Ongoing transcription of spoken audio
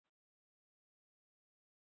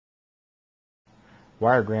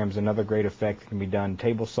Wiregram is another great effect that can be done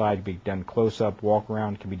table side, can be done close up, walk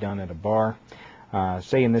around, can be done at a bar.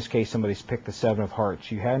 Say in this case somebody's picked the 7 of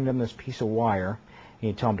hearts. You hand them this piece of wire and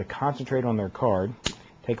you tell them to concentrate on their card,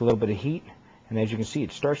 take a little bit of heat, and as you can see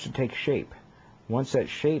it starts to take shape. Once that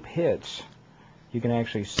shape hits, you can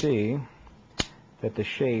actually see that the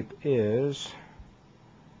shape is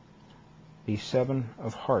the 7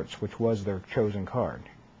 of hearts, which was their chosen card.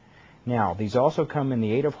 Now, these also come in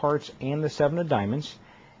the 8 of hearts and the 7 of diamonds.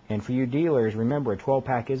 And for you dealers, remember a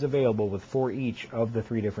 12-pack is available with 4 each of the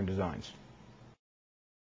 3 different designs.